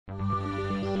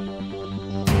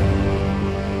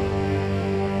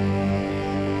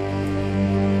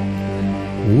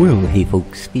Well, hey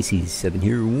folks, Species7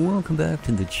 here. Welcome back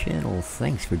to the channel.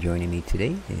 Thanks for joining me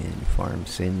today in Farm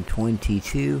Sim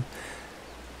 22.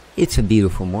 It's a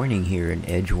beautiful morning here in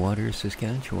Edgewater,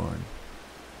 Saskatchewan.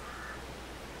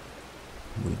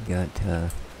 We've got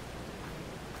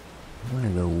one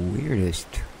of the weirdest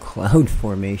cloud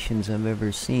formations I've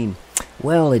ever seen.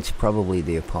 Well, it's probably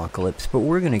the apocalypse, but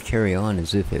we're going to carry on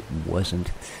as if it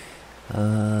wasn't.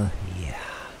 Yeah.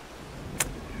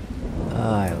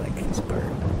 I like this part.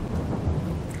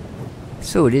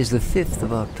 So it is the 5th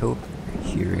of October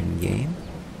here in game.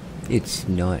 It's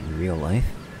not in real life.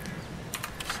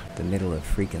 It's the middle of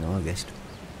freaking August.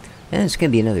 And it's going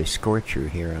to be another scorcher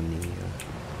here on the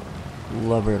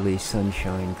lovely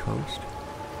Sunshine Coast.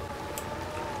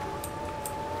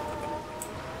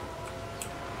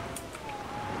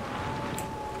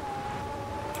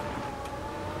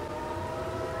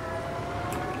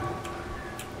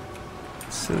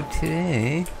 So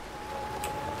today,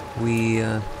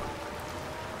 we're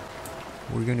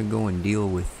going to go and deal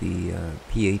with the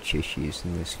pH issues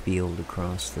in this field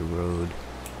across the road.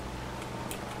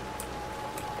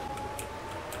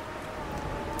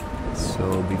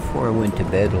 So before I went to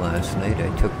bed last night,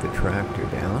 I took the tractor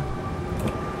down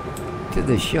to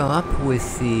the shop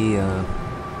with the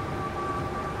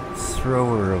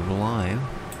thrower of lime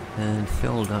and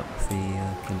filled up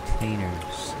the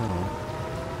containers. So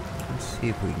let's see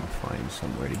if we can find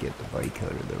somewhere to get the bike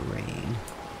out of the rain.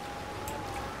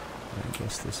 I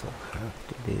guess this will have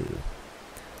to do.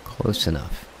 Close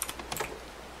enough.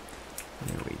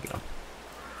 There we go.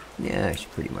 Yeah, it's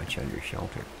pretty much under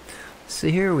shelter. So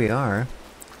here we are.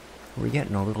 We're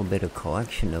getting a little bit of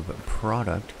collection of a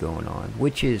product going on,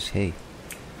 which is, hey,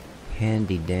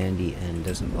 handy dandy and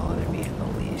doesn't bother me in the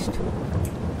least.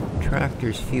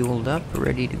 Tractor's fueled up,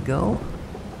 ready to go.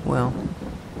 Well,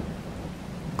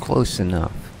 close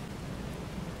enough.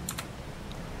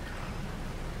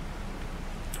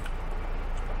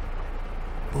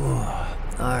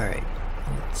 Alright,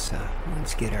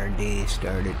 let's get our day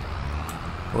started.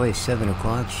 Boy, 7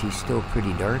 o'clock, she's still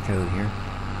pretty dark out here.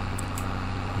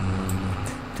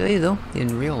 Tell you though,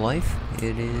 in real life,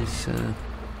 it is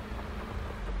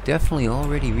definitely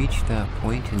already reached that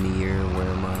point in the year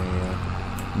where my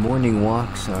morning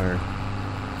walks are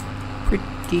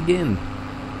pretty dim.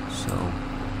 So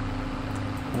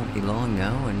won't be long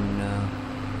now, and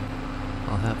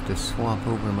I'll have to swap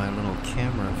over my little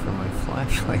camera for my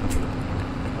flashlight.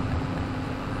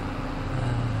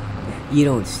 You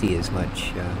don't see as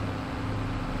much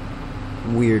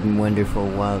weird and wonderful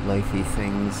wildlifey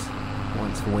things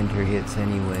once winter hits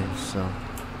anyway, so.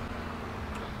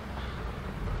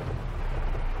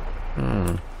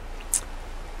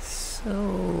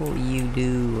 So you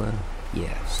do,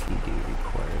 yes, you do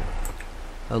require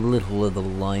a little of the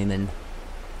limen.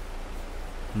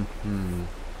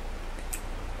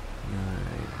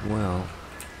 Alright, well.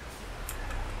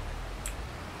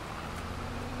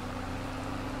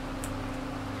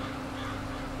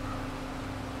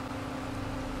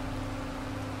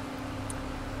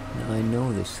 Now I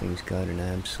know this thing's got an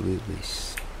absolutely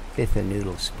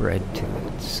spiffy-noodle spread to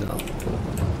it, so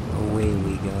away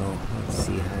we go. Let's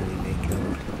see how we make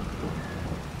out.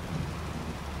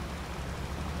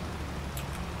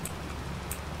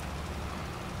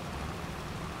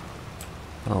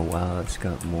 Oh wow, it's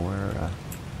got more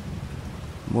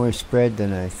spread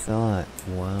than I thought.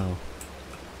 Wow.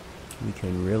 We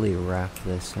can really wrap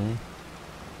this, eh?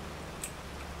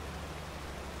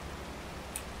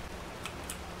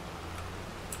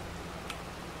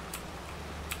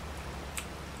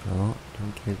 Oh,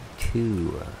 don't get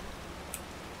too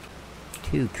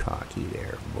cocky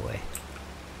there, boy.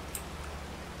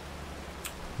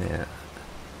 Yeah.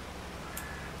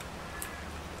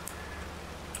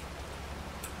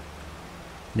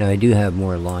 Now I do have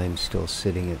more lime still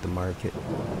sitting at the market,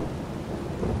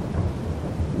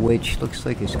 which looks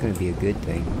like it's going to be a good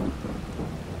thing,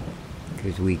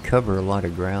 because we cover a lot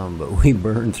of ground, but we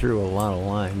burn through a lot of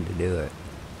lime to do it.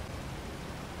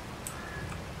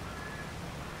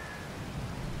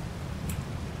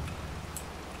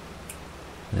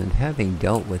 And having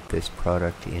dealt with this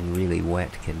product in really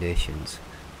wet conditions,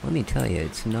 let me tell you,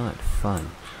 it's not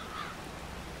fun.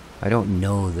 I don't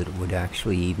know that it would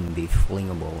actually even be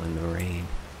flingable in the rain.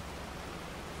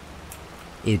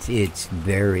 It's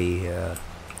very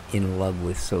in love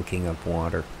with soaking up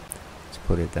water. Let's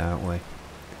put it that way.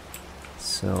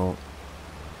 So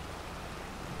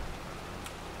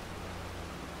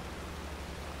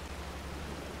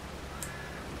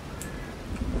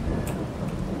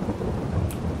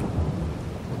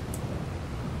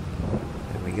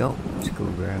there we go. Let's go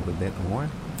grab a bit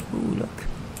more. Ooh, look.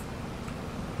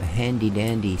 A handy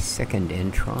dandy second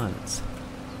entrance.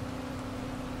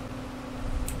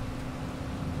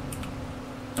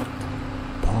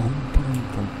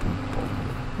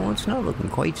 Well, it's not looking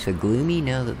quite so gloomy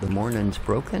now that the morning's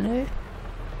broken, eh?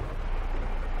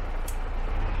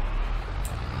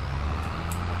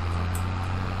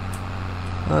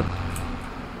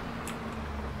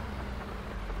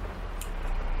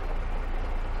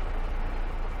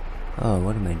 Oh,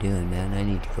 what am I doing, man? I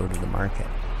need to go to the market.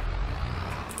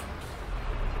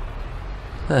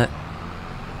 I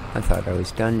thought I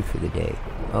was done for the day.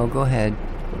 Oh, go ahead.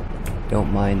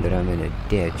 Don't mind that I'm in a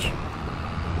ditch.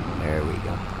 There we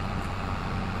go.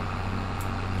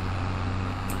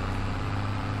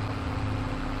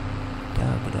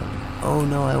 Oh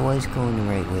no, I was going the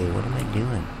right way. What am I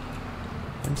doing?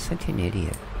 I'm such an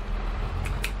idiot.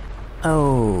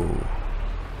 Oh.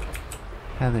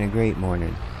 Having a great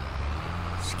morning.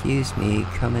 Excuse me,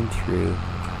 coming through.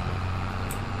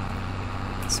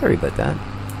 Sorry about that.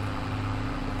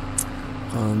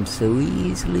 I'm so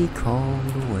easily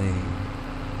called away.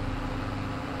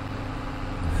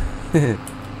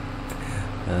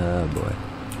 Oh boy.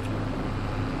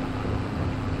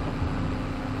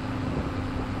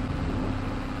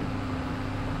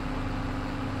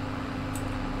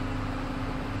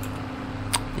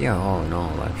 Yeah, all in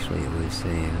all, actually, it was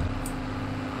a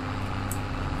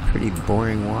pretty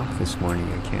boring walk this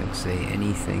morning. I can't say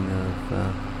anything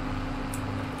of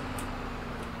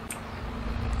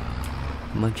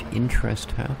much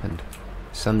interest happened.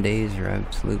 Some days are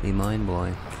absolutely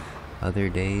mind-blowing. Other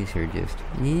days are just,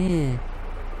 yeah.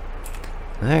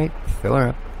 Alright, fill her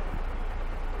up.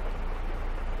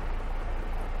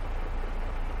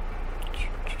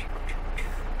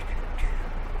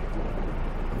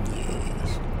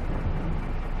 Yes.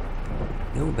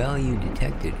 No value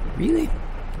detected. Really?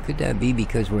 Could that be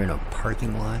because we're in a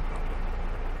parking lot?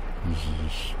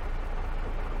 Yeesh.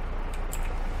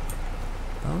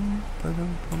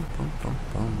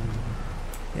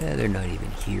 Yeah, they're not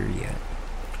even here yet.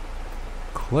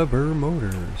 Clever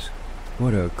Motors.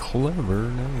 What a clever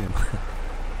name.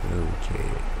 Okay.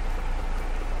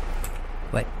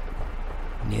 What?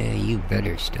 Yeah, you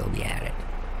better still be at it.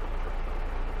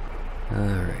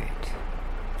 Alright.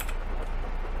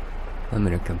 I'm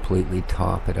gonna completely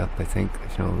top it up, I think.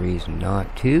 There's no reason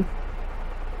not to.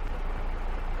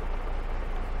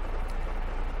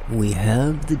 We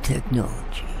have the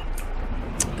technology.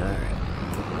 Alright.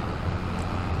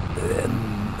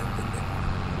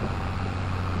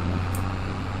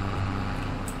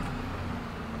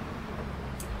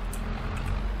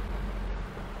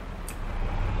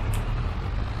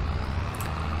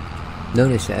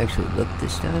 Notice I actually looked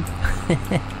this time. Okay,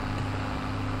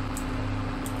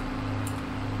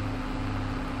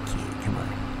 come on.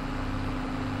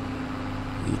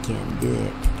 You can do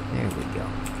it. There we go.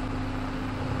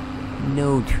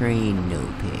 No train, no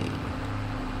pain.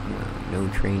 No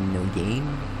train, no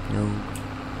game. No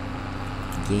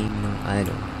game, no... I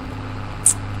don't know.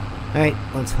 Alright,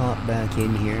 let's hop back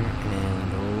in here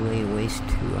and lay waste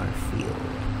to our field.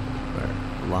 Or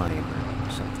lime or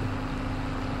something.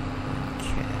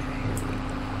 Okay, here we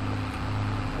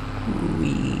go.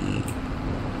 Whee!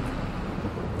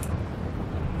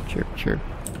 Chirp, chirp.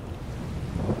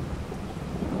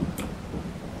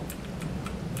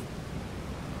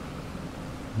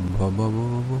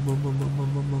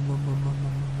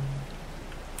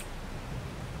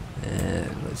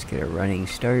 And let's get a running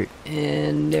start,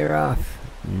 and they're off.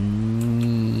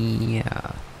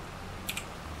 Yeah.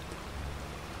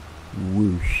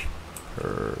 Whoosh.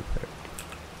 Perfect.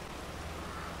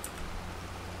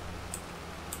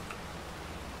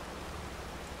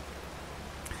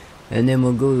 And then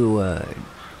we'll go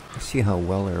see how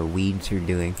well our weeds are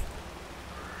doing.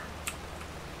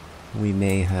 We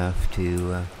may have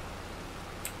to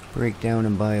break down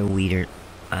and buy a weeder.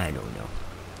 I don't know.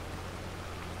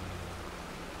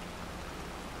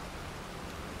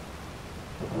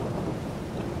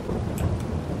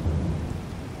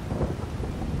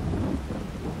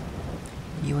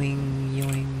 Yoing,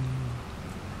 yoing.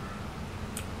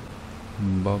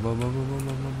 Ba ba ba ba ba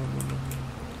ba ba ba ba.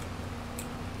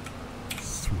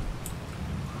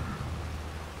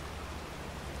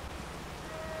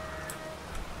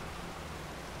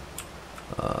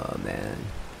 Oh man,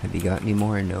 have you got any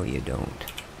more? No, you don't.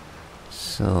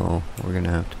 So we're gonna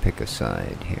have to pick a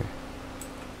side here.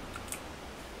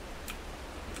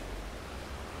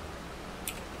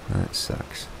 That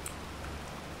sucks.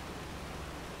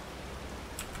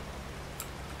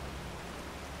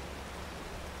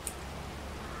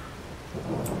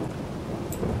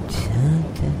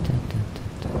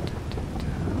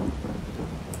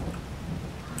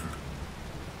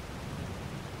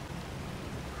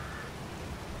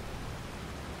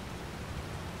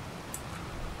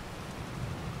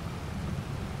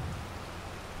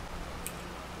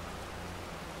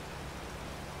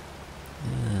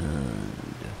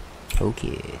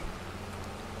 Okay.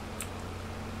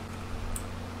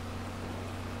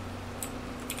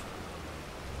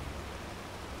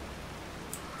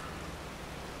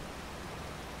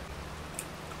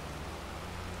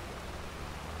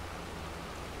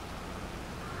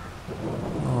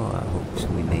 Oh, I hope so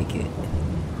we make it.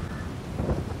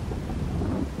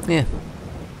 Yeah.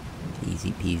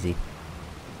 Easy peasy.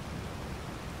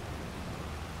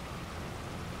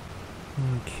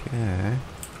 Okay.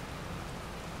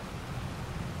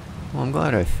 Well, I'm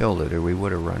glad I filled it, or we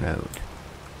would have run out.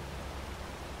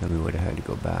 Then we would have had to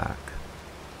go back.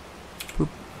 Boop.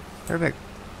 Perfect.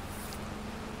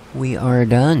 We are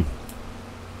done.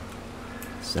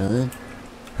 Son.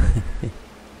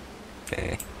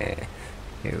 Here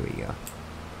we go.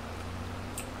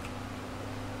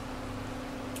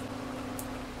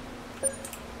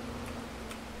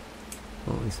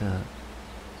 What was that?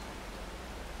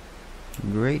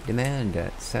 Great demand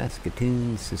at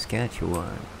Saskatoon,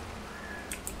 Saskatchewan.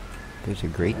 There's a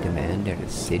great demand at a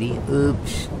city?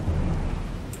 Oops.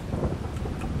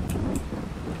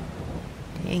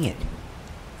 Dang it.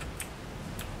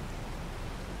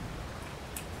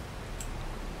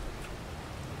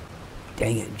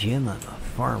 Dang it, Jim, I'm a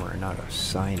farmer, not a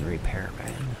sign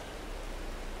repairman.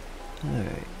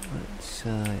 Alright, let's,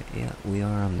 yeah, we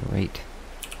are on the right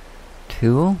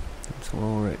tool. Let's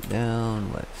lower it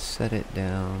down, let's set it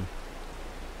down.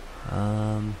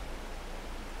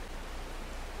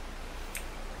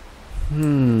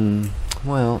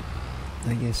 Well,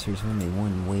 I guess there's only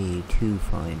one way to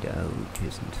find out,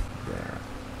 isn't there?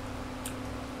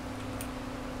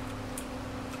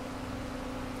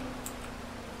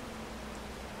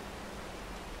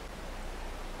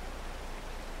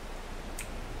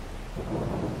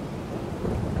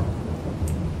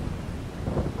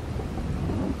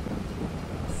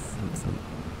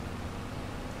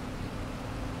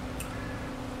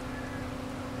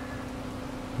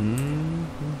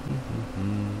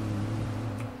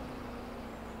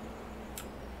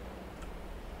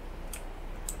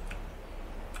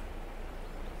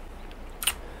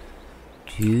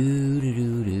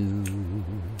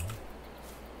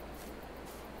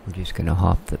 We're just gonna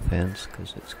hop the fence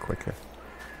because it's quicker.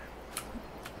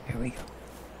 Here we go.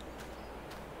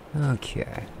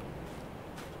 Okay.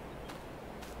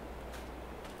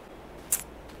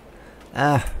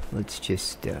 Let's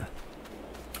just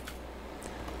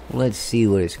let's see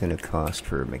what it's gonna cost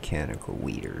for a mechanical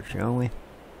weeder, shall we?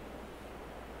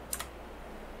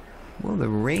 Well, the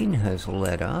rain has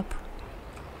let up.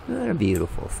 What a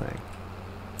beautiful thing.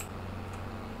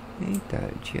 Ain't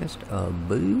that just a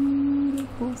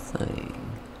beautiful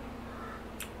thing?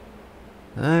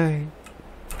 Alright.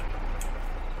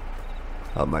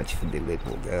 How much for the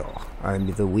little girl?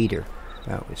 I'm the weeder.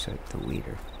 That was the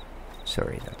weeder.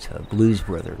 Sorry, that's a Blues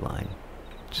Brother line.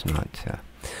 It's not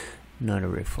a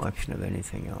reflection of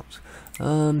anything else.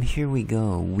 Here we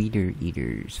go. Weeder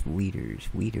eaters. Weeders.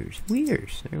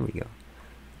 There we go.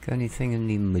 Got anything in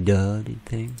the medallion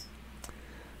thing?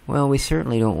 Well, we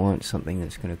certainly don't want something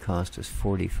that's going to cost us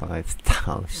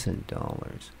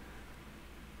 $45,000.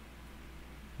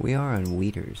 We are on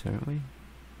weeders, aren't we?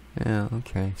 Yeah,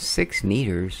 okay. 6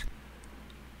 meters.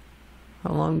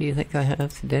 How long do you think I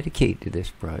have to dedicate to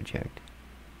this project?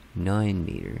 9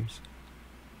 meters.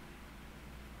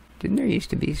 Didn't there used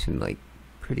to be some, like,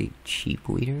 pretty cheap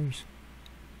weeders?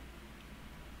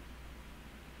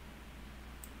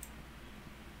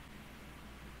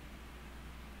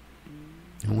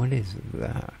 What is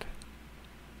that?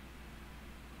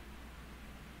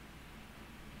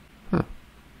 Huh.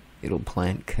 It'll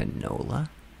plant canola?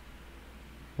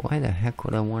 Why the heck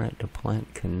would I want it to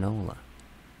plant canola?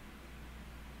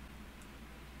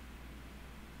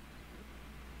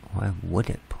 Why would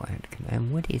it plant canola?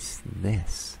 And what is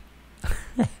this?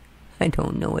 I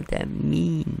don't know what that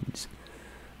means.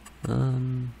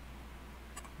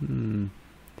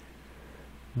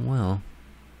 Well,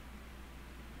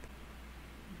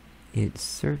 it's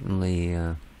certainly,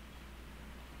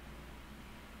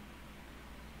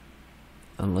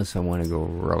 unless I want to go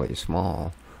really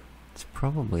small, it's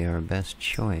probably our best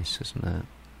choice, isn't it?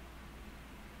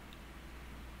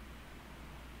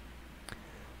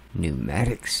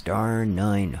 Pneumatic Star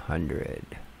 900.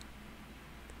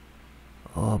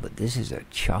 Oh, but this is a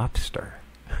chopster.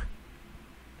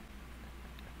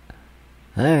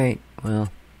 Alright, well.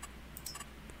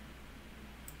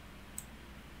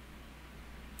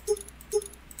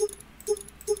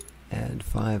 Add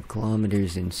 5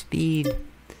 kilometers in speed.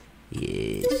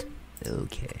 Yes.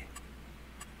 Okay.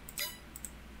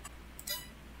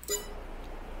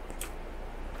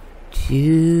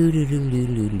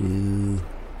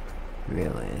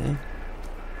 Really, eh?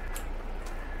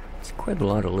 It's Quite a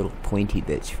lot of little pointy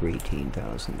bits for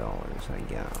 $18,000, I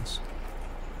guess.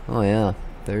 Oh yeah,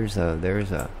 there's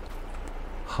a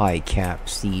high cap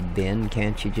seed bin,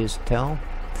 can't you just tell?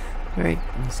 Alright,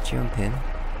 let's jump in.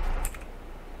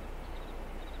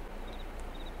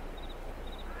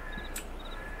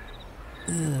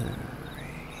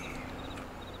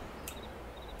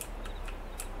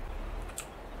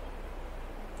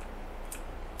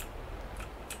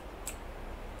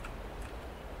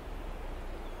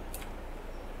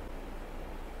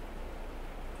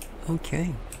 Okay.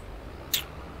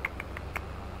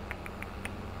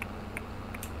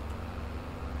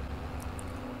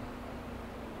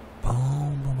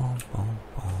 Boom, boom, boom,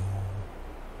 boom.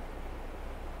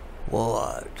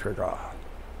 What trigger?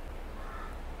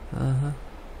 Uh-huh.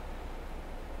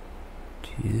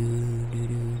 Do do do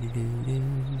do do do.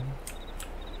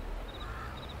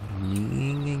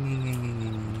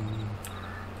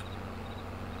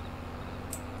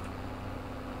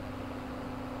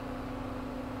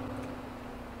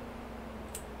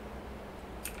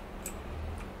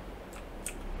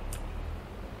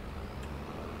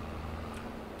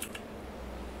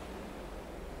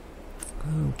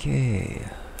 Okay.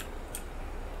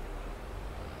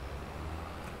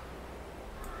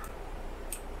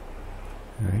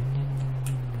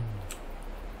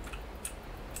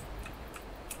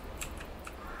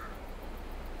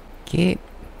 Okay.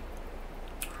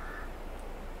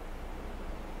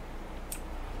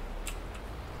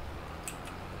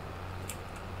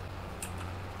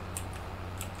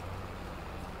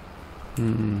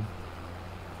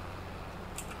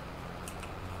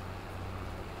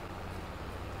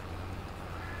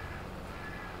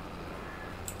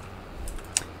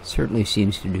 Certainly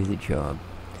seems to do the job.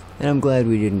 And I'm glad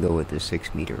we didn't go with the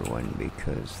 6-meter one,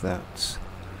 because that's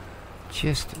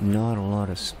just not a lot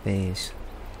of space.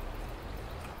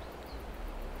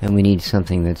 And we need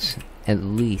something that's at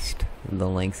least the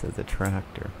length of the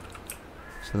tractor,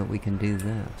 so that we can do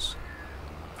this.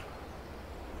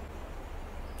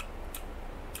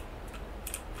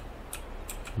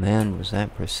 Man, was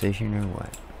that precision or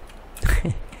what?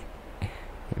 Here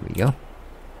we go.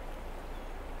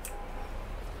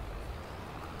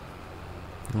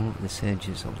 Oh, this edge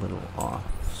is a little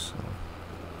off, so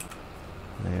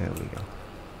there we go.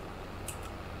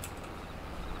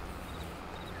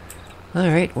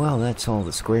 Alright, well, that's all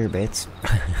the square bits.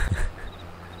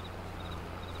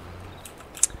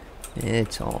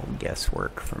 It's all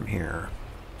guesswork from here.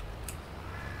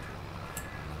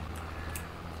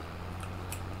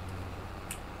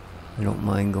 I don't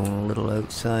mind going a little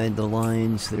outside the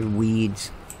lines. They're weeds.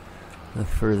 The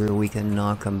further we can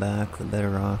knock them back, the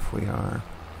better off we are.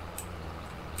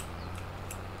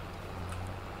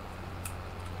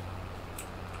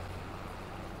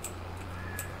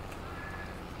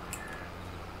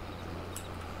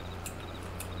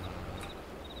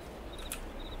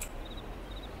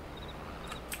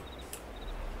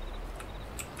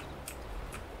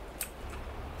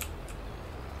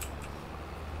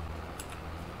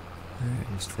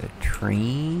 There's the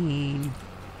train.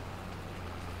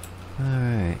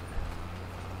 Alright.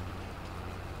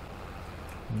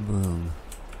 Boom.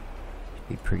 Should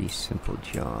be a pretty simple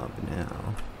job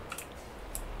now.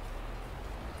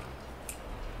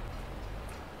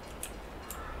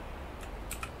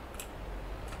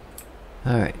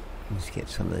 Alright, let's get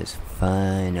some of this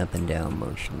fine up and down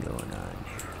motion going on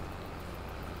here.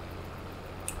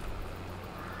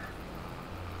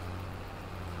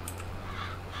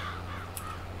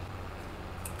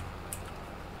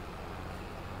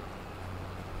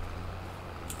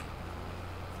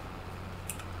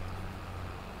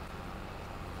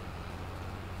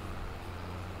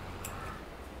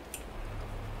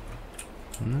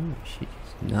 No, she's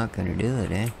not gonna do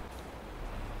it, eh?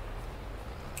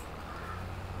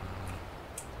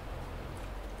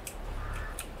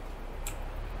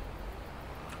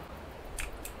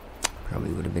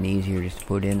 Probably would have been easier just to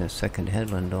put in a second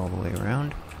headland all the way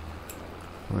around.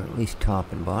 Or at least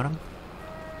top and bottom.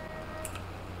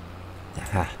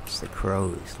 Aha, it's the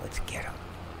crows. Let's get them.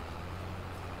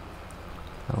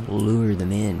 I'll lure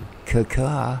them in.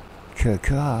 Caw-caw,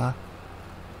 caw-caw.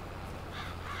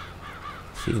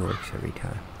 See, it works every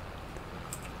time.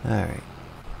 Alright.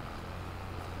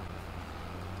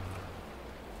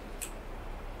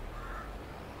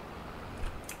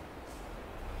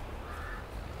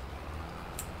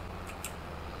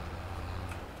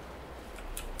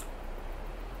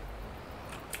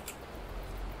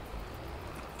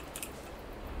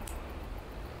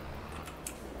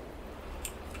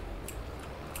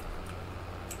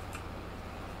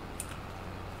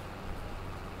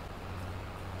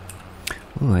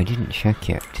 Oh, I didn't check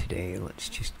yet today. Let's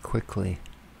just quickly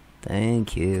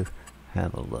Thank you.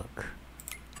 Have a look.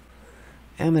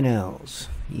 M&Ls,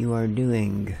 you are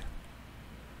doing...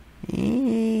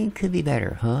 could be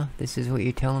better, huh? This is what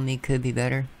you're telling me could be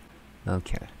better?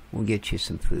 Okay, we'll get you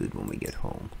some food when we get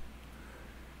home.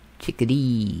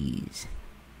 Chickadees.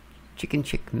 Chicken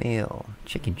chick mail.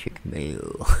 Chicken chick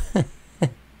mail.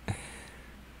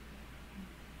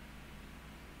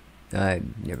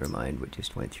 Never mind what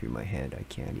just went through my head. I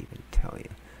can't even tell you.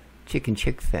 Chicken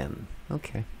chick femme.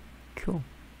 Okay, cool.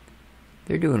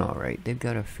 They're doing all right. They've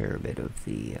got a fair bit of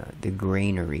the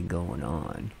granary going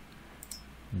on.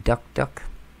 Duck, duck.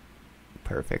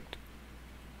 Perfect.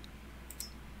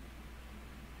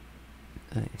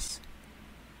 Nice.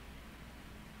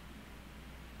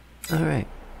 All right.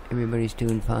 Everybody's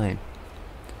doing fine.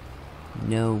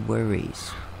 No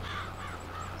worries.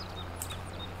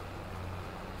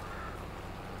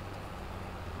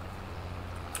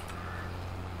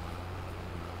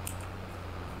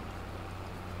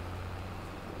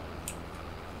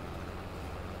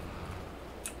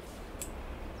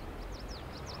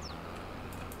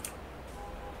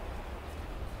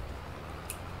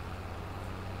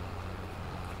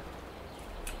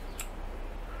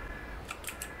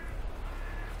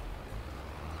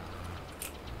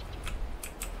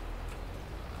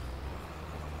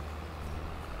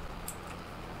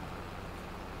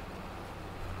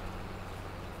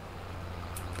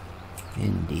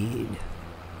 Indeed.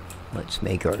 Let's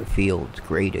make our fields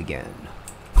great again.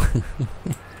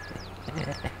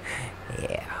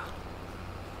 Yeah.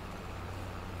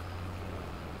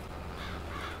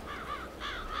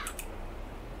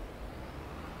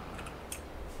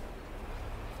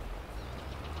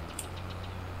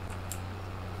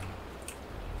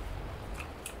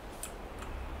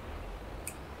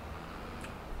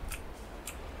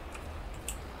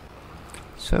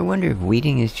 So I wonder if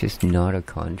weeding is just not a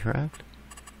contract?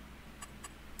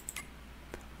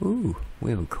 Ooh,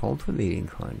 we have a cultivating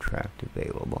contract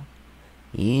available.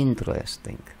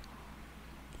 Interesting.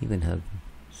 Even have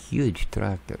huge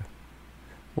tractor.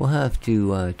 We'll have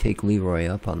to take Leroy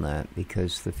up on that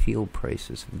because the field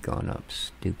prices have gone up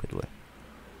stupidly.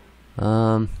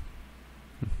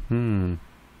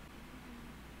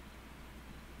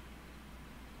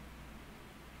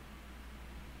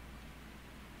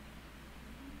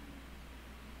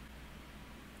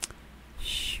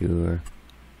 Sure.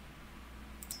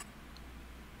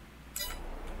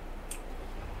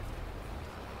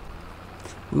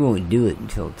 We won't do it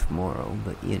until tomorrow,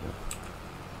 but you know.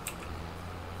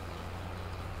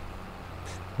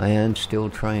 I am still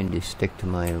trying to stick to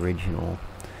my original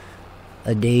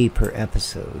a day per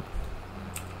episode,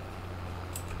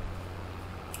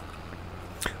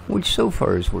 which so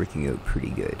far is working out pretty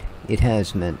good. It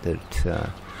has meant that,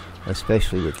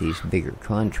 especially with these bigger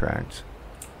contracts,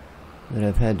 that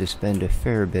I've had to spend a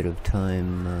fair bit of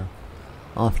time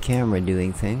off camera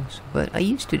doing things, but I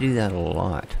used to do that a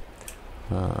lot.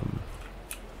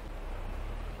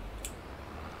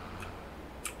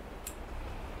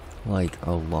 Like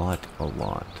a lot.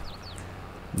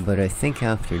 But I think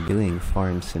after doing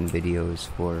farm sim videos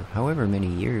for however many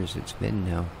years it's been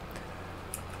now,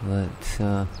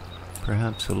 that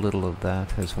perhaps a little of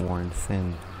that has worn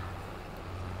thin.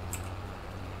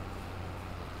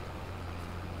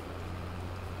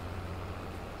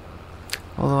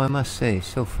 Although I must say,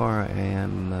 so far I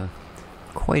am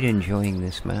quite enjoying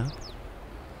this map.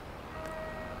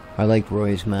 I like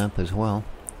Roy's map as well.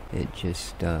 It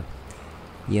just,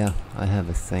 yeah, I have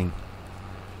a thing,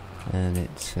 and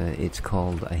it's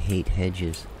called I Hate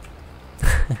Hedges.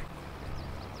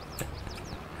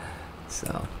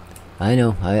 So, I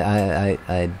know,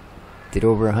 I did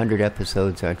over 100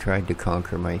 episodes. I tried to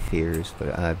conquer my fears,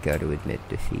 but I've got to admit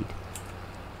defeat.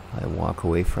 I walk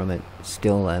away from it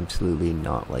still absolutely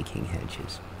not liking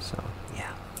hedges. So,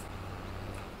 yeah.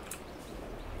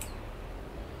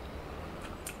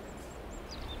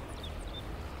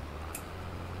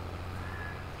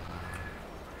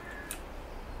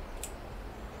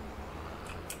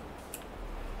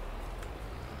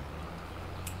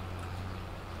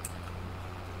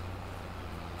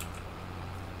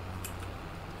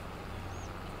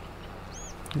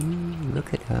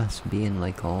 Look at us being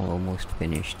like all almost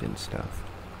finished and stuff.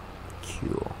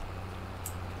 Cool.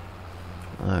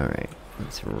 Alright,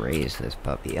 let's raise this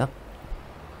puppy up.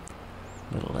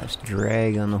 A little less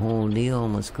drag on the whole deal,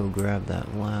 and let's go grab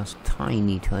that last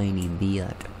tiny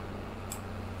bit.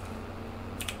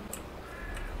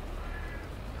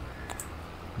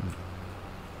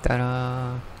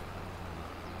 Ta-da!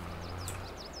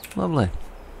 Lovely.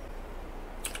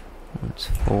 Let's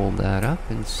fold that up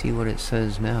and see what it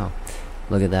says now.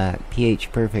 Look at that.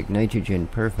 pH perfect, nitrogen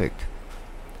perfect.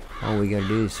 all we gotta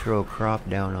do is throw a crop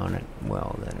down on it.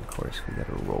 Well, then of course we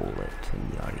gotta roll it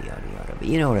and yada yada yada. But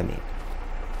you know what I mean.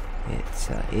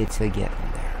 It's a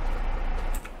getting there.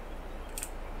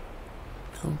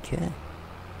 Okay.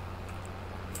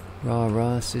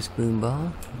 Rah, sis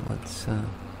boombah. Let's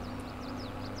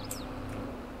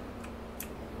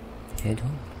head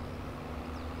home.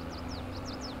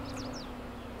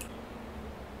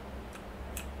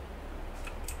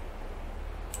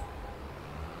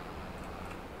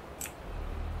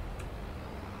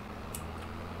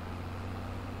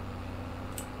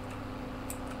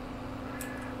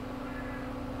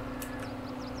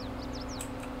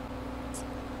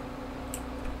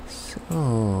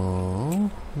 So,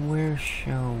 where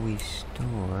shall we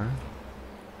store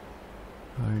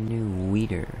our new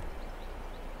weeder?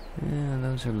 Yeah,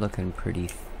 those are looking pretty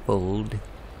full.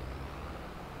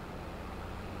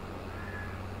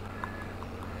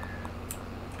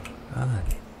 Ah,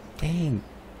 dang.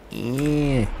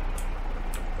 Yeah.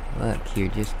 Look, you're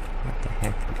just... what the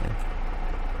heck, man?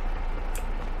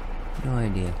 No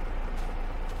idea.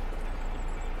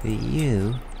 But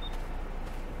you...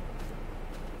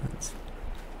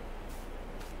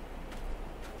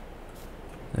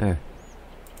 there.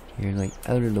 You're like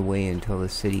out of the way until the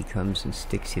city comes and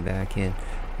sticks you back in.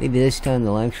 Maybe this time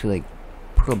they'll actually like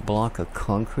put a block of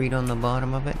concrete on the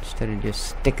bottom of it instead of just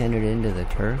sticking it into the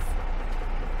turf.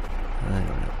 I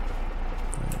don't know.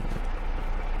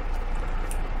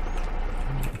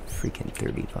 Freaking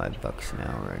 $35 an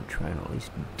hour and trying to at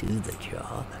least do the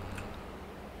job.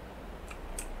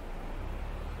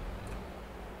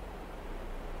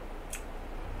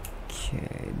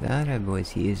 Okay, that I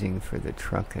was using for the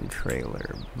truck and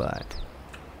trailer, but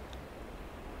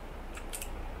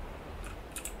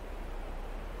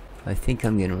I think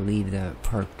I'm gonna leave that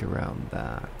parked around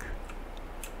back.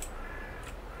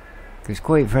 Because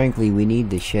quite frankly, we need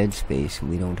the shed space and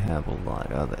we don't have a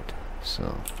lot of it,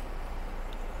 so.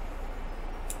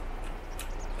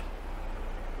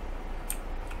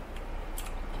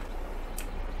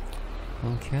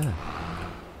 Okay.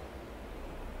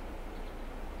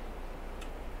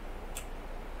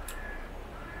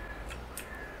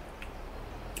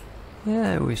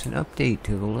 Yeah, there was an update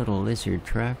to the little lizard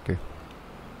tractor.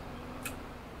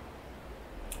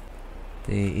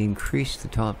 They increased the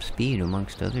top speed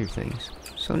amongst other things.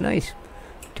 So nice.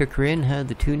 Took her in, had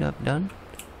the tune-up done.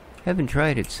 Haven't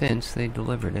tried it since they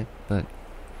delivered it, but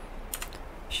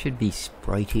should be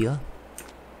sprightlier.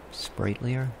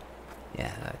 Sprightlier?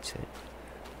 Yeah, that's it.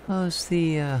 How's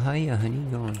the hiya honey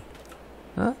going?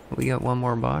 Huh? We got one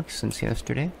more box since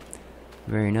yesterday.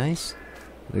 Very nice.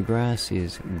 The grass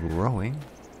is growing.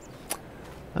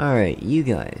 Alright, you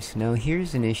guys. Now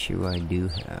here's an issue I do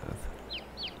have.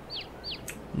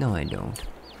 No, I don't.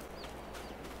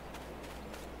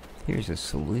 Here's a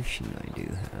solution I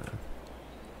do have.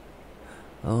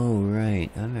 Oh, right.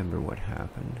 I remember what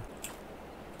happened.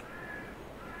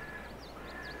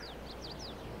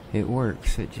 It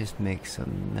works, it just makes a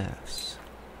mess.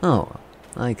 Oh,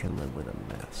 I can live with a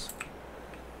mess.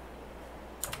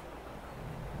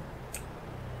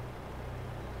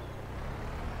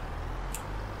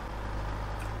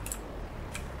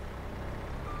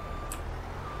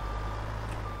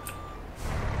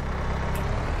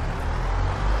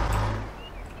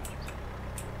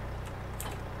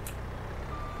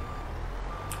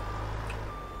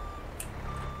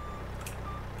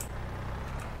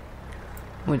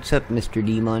 What's up, Mr.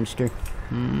 D Monster?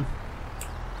 I'm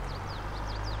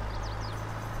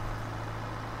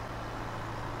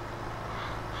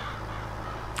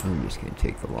just gonna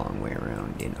take the long way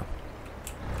around, you know.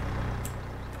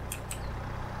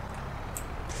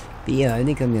 But yeah, I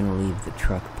think I'm gonna leave the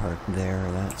truck parked there,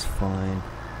 that's fine.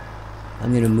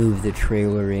 I'm gonna move the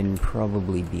trailer in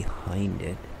probably behind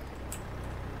it.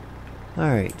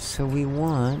 Alright, so we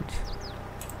want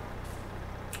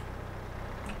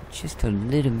just a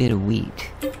little bit of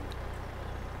wheat.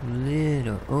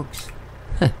 Little, oops.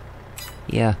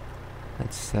 Yeah,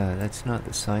 that's not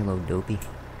the silo, dopey.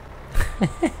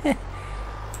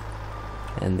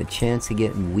 And the chance of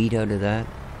getting wheat out of that,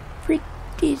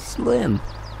 pretty slim.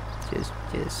 Just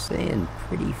saying,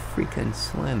 pretty freaking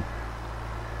slim.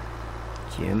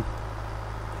 Jim.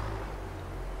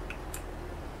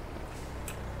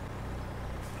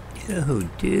 Oh,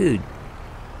 dude.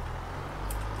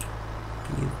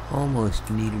 You almost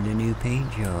needed a new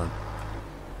paint job.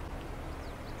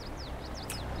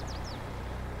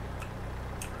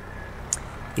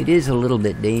 It is a little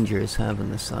bit dangerous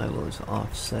having the silos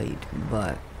off-site,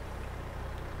 but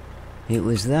it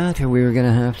was that or we were going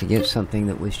to have to get something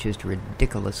that was just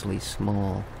ridiculously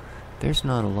small. There's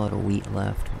not a lot of wheat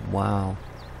left. Wow.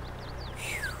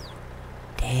 Whew.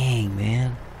 Dang,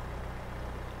 man.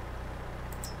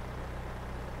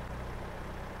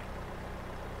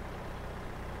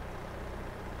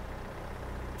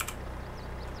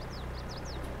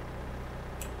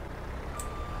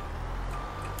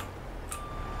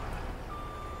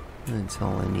 That's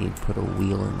all I need. Put a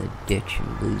wheel in the ditch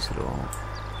and lose it all.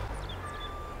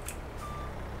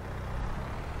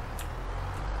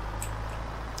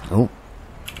 Oh,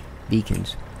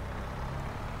 beacons.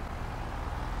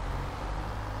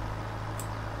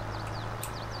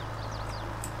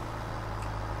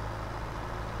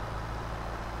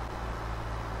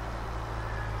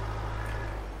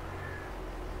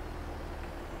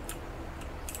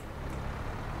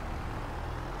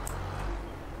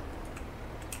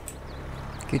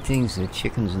 Good things the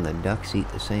chickens and the ducks eat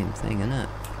the same thing, innit?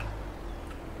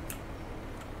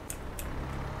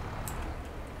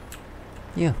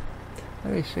 Yeah,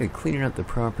 like I say, cleaning up the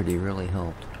property really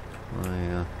helped.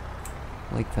 I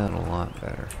like that a lot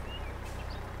better.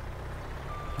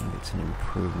 I think it's an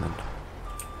improvement.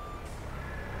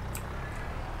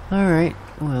 Alright,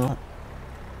 well,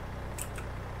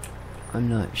 I'm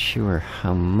not sure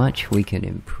how much we can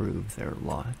improve their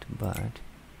lot, but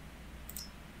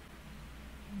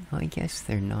I guess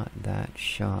they're not that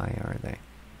shy, are they?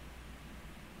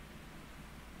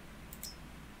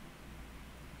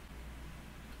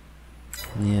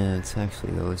 Yeah, it's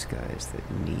actually those guys that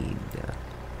need...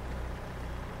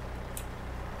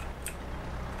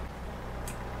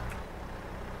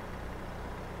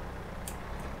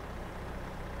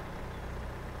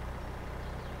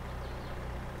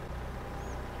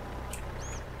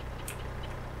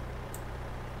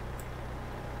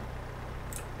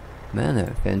 Man,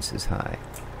 that fence is high.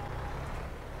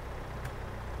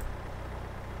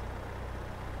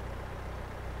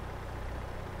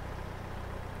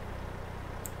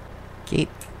 Gate.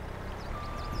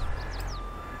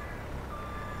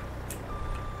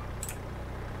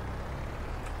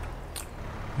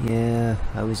 Yeah,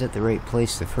 I was at the right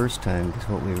place the first time, because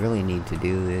what we really need to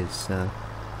do is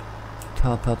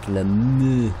top up the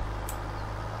moo,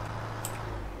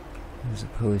 as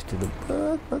opposed to the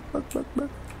buck, buck, buck, buck, buck.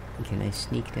 Can I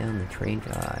sneak down the train?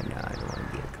 Ah, no, I don't want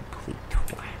to be a complete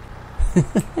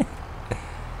twat.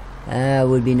 That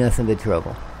would be nothing but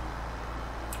trouble.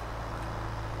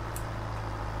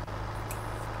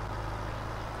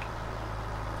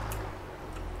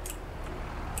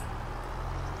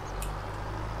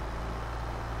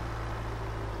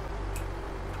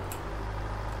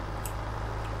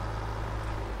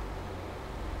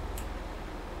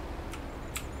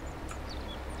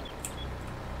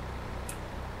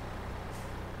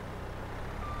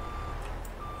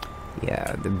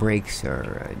 Yeah, the brakes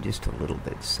are just a little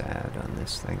bit sad on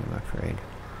this thing, I'm afraid.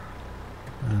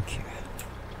 Okay.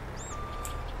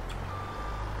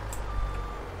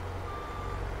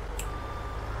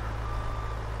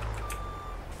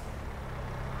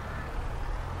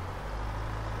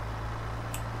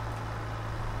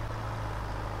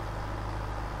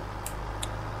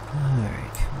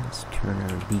 Alright, let's turn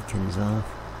our beacons off.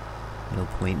 No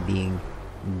point being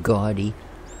gaudy.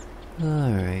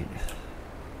 Alright.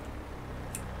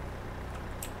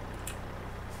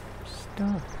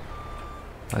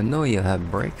 I know you have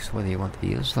brakes, whether you want to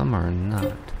use them or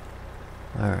not.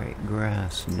 Alright,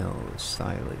 grass, no.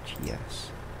 Silage, yes.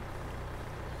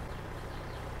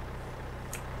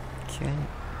 Okay.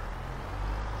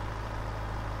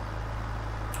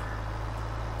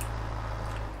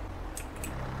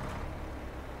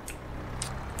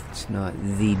 It's not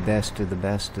the best of the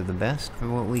best of the best for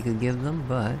what we could give them,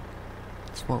 but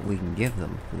it's what we can give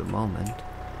them for the moment.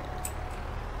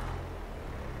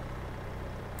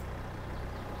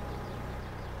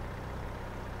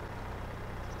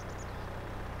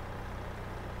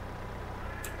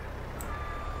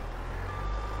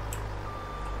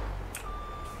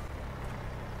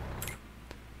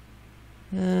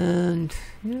 And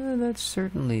yeah, that's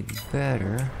certainly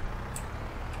better.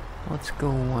 Let's go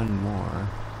one more.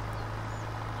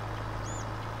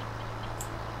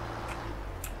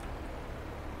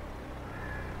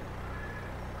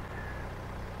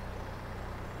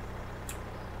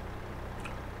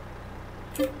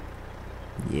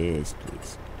 Yes,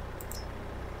 please.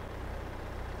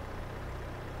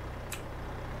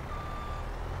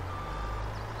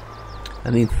 I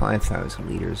mean, 5,000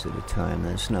 liters at a time,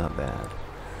 that's not bad.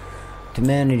 To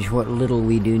manage what little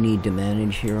we do need to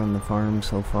manage here on the farm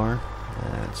so far,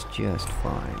 that's just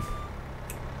fine.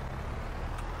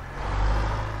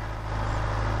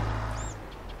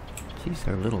 Geez,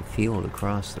 our little field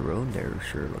across the road there is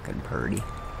sure looking pretty.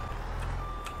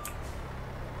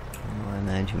 Well, I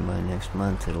imagine by next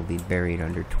month it'll be buried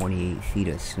under 28 feet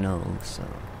of snow, so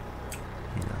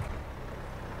you know.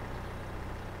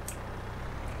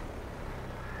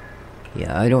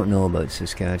 Yeah, I don't know about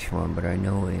Saskatchewan, but I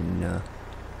know in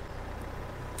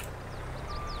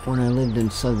when I lived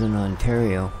in southern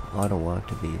Ontario, Ottawa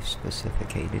to be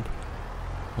specificated,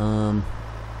 I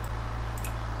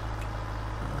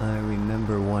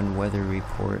remember one weather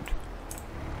report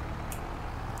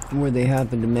where they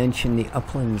happened to mention the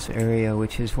Uplands area,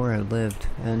 which is where I lived.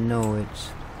 And no, it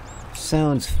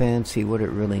sounds fancy. What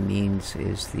it really means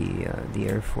is the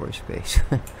Air Force base.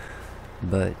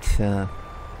 But I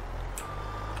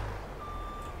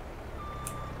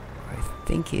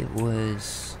think it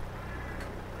was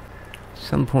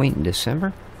some point in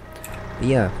December.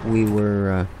 Yeah, we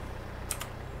were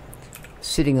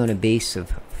sitting on a base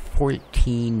of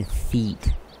 14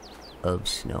 feet of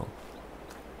snow.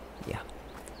 Yeah.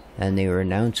 And they were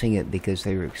announcing it because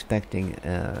they were expecting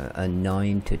a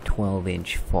 9 to 12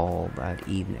 inch fall that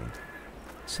evening.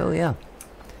 So yeah,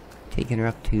 taking her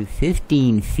up to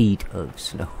 15 feet of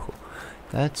snow.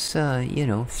 That's, you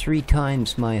know, 3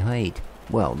 times my height.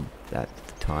 Well, at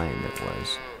the time it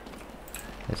was.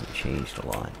 Hasn't changed a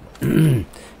lot.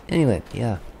 Anyway,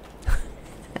 yeah.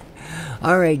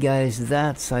 Alright guys,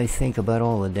 that's, I think, about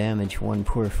all the damage one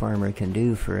poor farmer can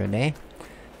do for a day.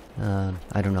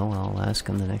 I don't know, I'll ask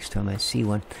him the next time I see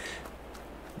one.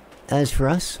 As for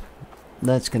us,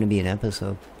 that's going to be an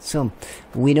episode. So,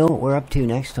 we know what we're up to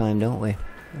next time, don't we?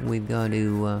 We've got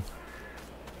to,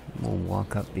 we'll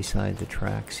walk up beside the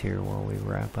tracks here while we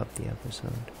wrap up the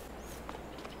episode.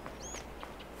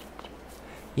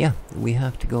 Yeah, we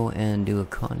have to go and do a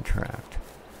contract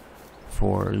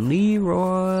for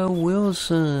Leroy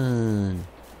Wilson.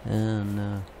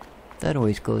 And, that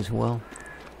always goes well.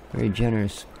 Very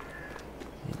generous.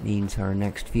 It means our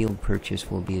next field purchase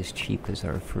will be as cheap as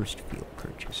our first field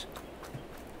purchase.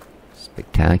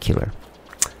 Spectacular.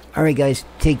 Alright guys,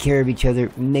 take care of each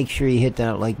other. Make sure you hit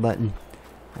that like button.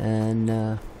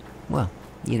 And, well,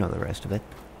 you know the rest of it.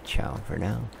 Ciao for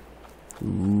now.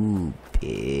 Ooh,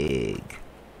 big.